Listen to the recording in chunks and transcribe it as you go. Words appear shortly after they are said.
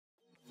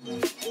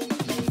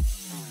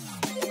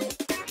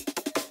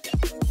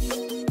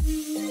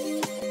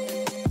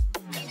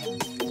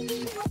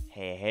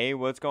Hey,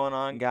 what's going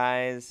on,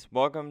 guys?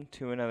 Welcome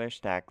to another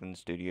Stackland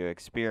Studio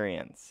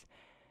experience.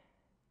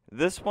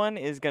 This one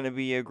is going to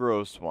be a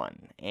gross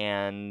one,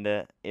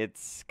 and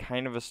it's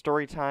kind of a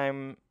story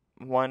time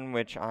one,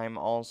 which I'm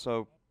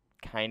also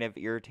kind of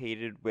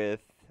irritated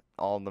with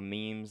all the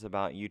memes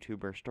about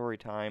YouTuber story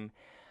time.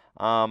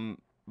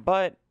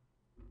 But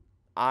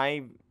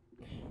I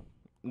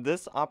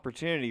this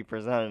opportunity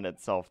presented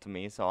itself to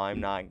me, so I'm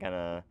not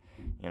gonna,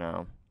 you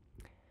know,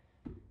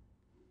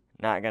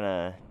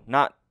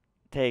 not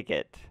take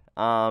it.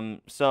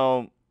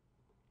 So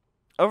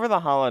over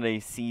the holiday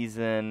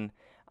season,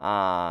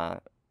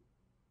 someone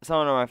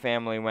in my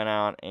family went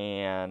out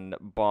and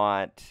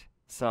bought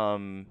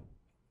some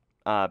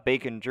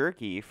bacon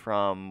jerky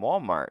from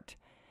Walmart.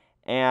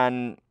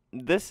 And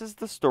this is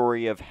the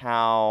story of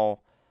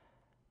how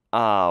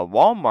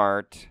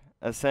Walmart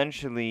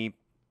essentially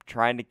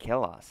tried to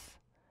kill us.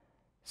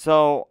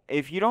 So,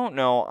 if you don't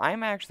know,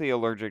 I'm actually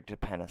allergic to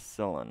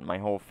penicillin. My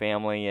whole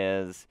family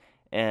is,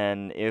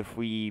 and if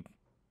we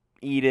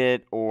eat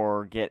it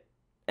or get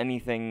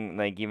anything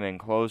like even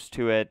close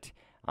to it,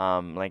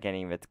 like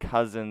any of its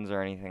cousins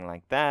or anything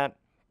like that,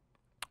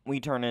 we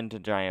turn into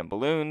giant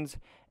balloons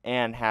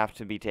and have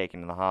to be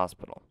taken to the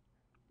hospital.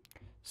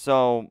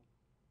 So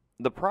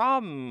the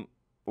problem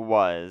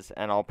was,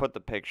 and I'll put the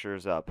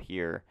pictures up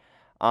here,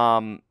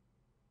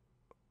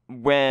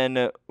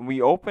 when we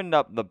opened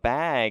up the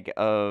bag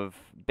of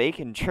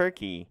bacon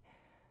jerky,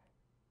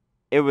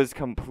 it was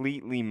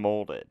completely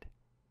molded.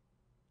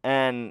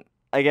 And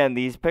again,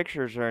 these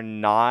pictures are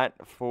not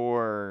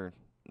for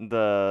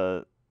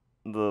the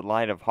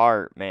light of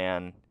heart,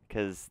 man,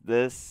 because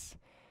this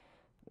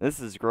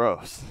is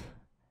gross.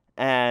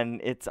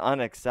 And it's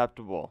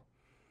unacceptable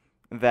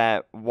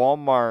that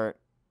Walmart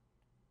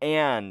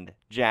and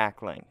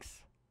Jack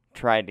Links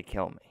tried to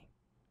kill me.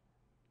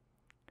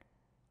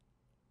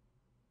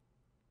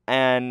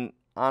 And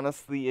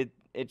honestly,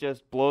 it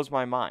just blows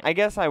my mind. I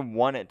guess I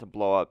want it to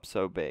blow up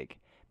so big,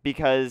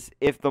 because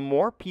if the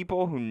more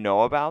people who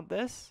know about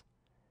this,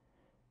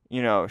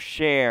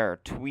 share,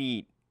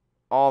 tweet,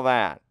 all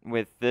that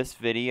with this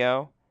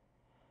video,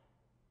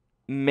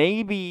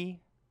 maybe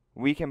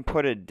we can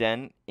put a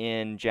dent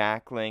in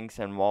Jack Links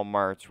and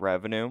Walmart's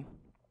revenue.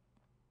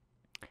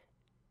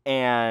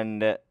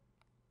 And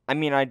I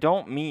mean, I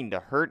don't mean to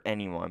hurt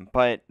anyone,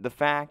 but the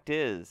fact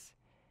is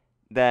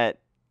that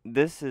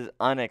this is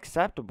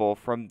unacceptable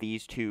from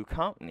these two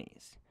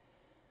companies.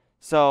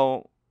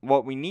 So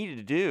what we need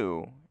to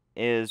do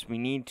is we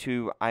need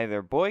to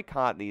either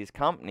boycott these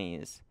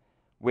companies,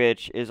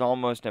 which is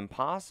almost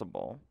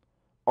impossible,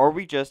 or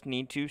we just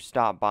need to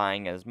stop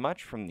buying as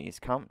much from these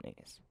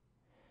companies.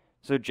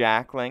 So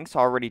Jack Links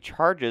already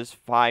charges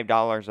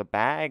 $5 a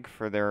bag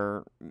for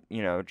their,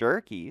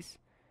 jerkies.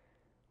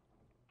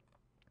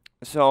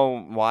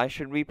 So why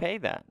should we pay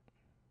that?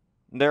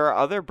 There are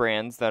other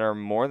brands that are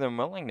more than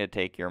willing to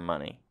take your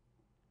money.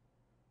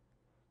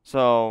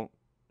 So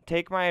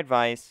take my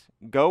advice,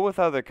 go with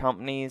other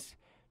companies,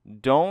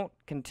 don't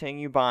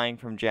continue buying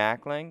from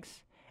Jack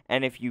Links,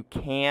 and if you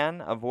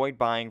can, avoid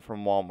buying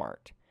from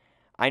Walmart.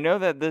 I know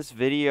that this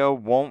video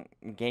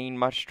won't gain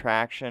much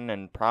traction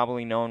and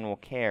probably no one will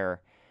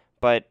care,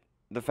 but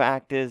the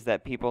fact is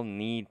that people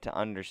need to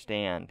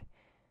understand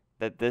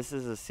that this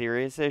is a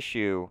serious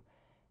issue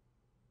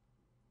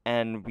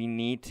and we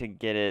need to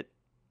get it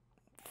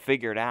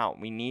figured out.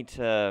 We need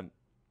to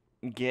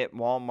get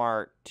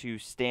Walmart to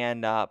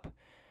stand up,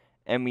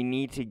 and we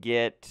need to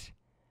get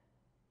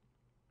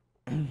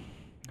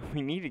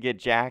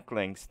Jack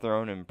Links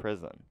thrown in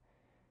prison,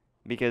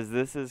 because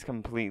this is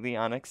completely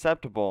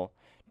unacceptable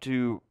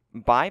to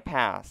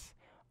bypass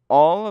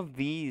all of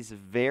these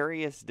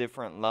various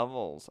different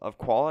levels of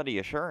quality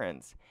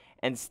assurance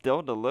and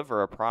still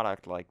deliver a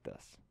product like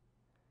this.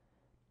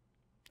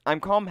 I'm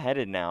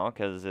calm-headed now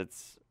because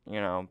it's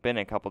been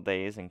a couple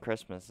days and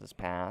Christmas has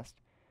passed,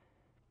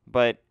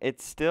 but it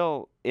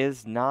still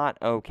is not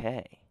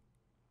okay.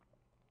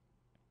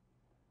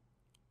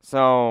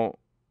 So,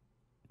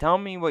 tell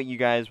me what you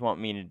guys want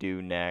me to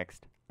do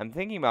next. I'm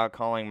thinking about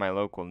calling my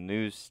local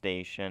news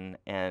station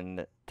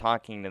and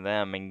talking to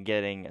them and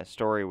getting a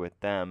story with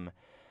them,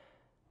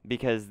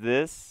 because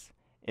this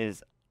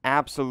is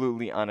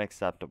absolutely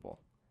unacceptable.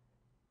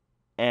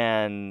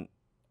 And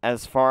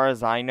as far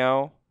as I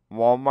know,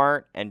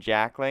 Walmart and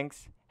Jack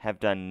Links have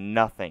done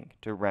nothing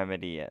to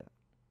remedy it.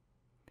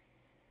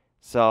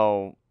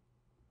 So,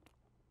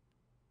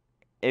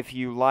 if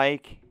you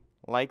like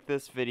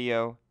this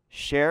video,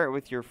 share it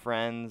with your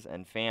friends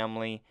and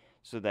family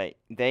so that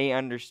they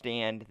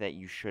understand that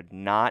you should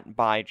not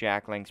buy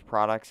Jack Links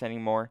products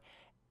anymore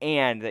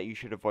and that you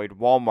should avoid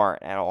Walmart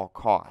at all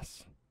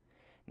costs.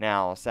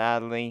 Now,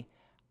 sadly,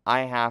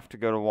 I have to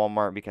go to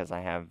Walmart because I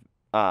have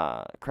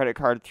a credit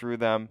card through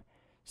them,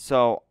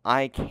 so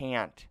I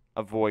can't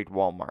avoid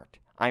Walmart.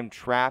 I'm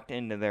trapped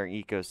into their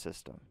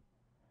ecosystem.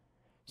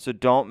 So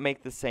don't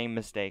make the same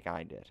mistake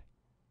I did.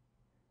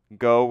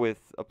 Go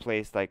with a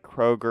place like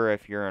Kroger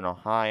if you're in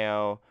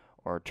Ohio,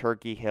 or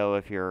Turkey Hill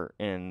if you're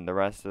in the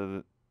rest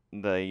of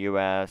the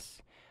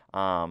U.S.,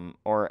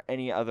 or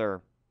any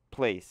other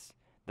place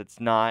that's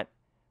not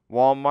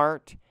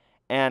Walmart,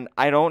 and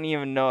I don't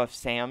even know if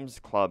Sam's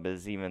Club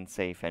is even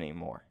safe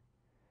anymore.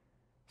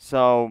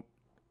 So,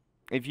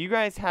 if you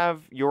guys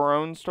have your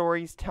own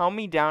stories, tell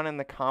me down in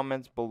the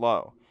comments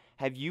below.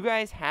 Have you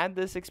guys had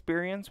this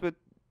experience with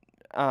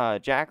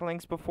Jack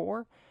Links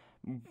before?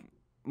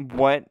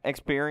 What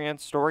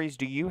experience stories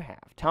do you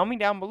have? Tell me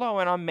down below,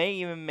 and I may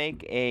even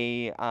make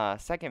a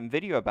second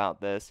video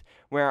about this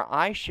where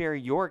I share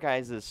your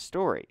guys'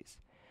 stories.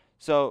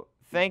 So,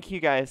 thank you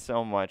guys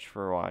so much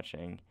for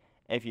watching.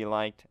 If you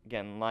liked,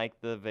 again,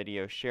 like the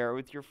video, share it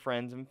with your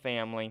friends and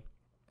family.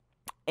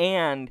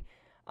 And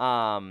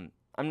I'm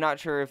not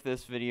sure if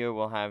this video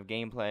will have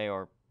gameplay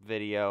or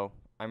video.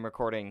 I'm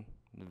recording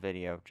the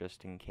video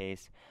just in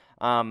case.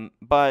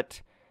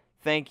 But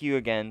thank you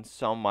again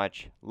so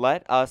much.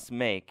 Let us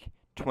make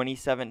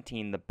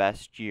 2017 the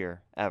best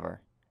year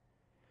ever.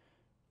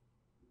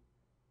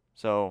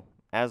 So,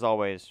 as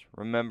always,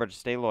 remember to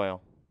stay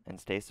loyal and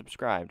stay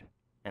subscribed.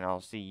 And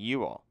I'll see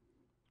you all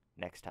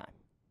next time.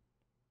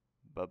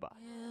 Bye-bye.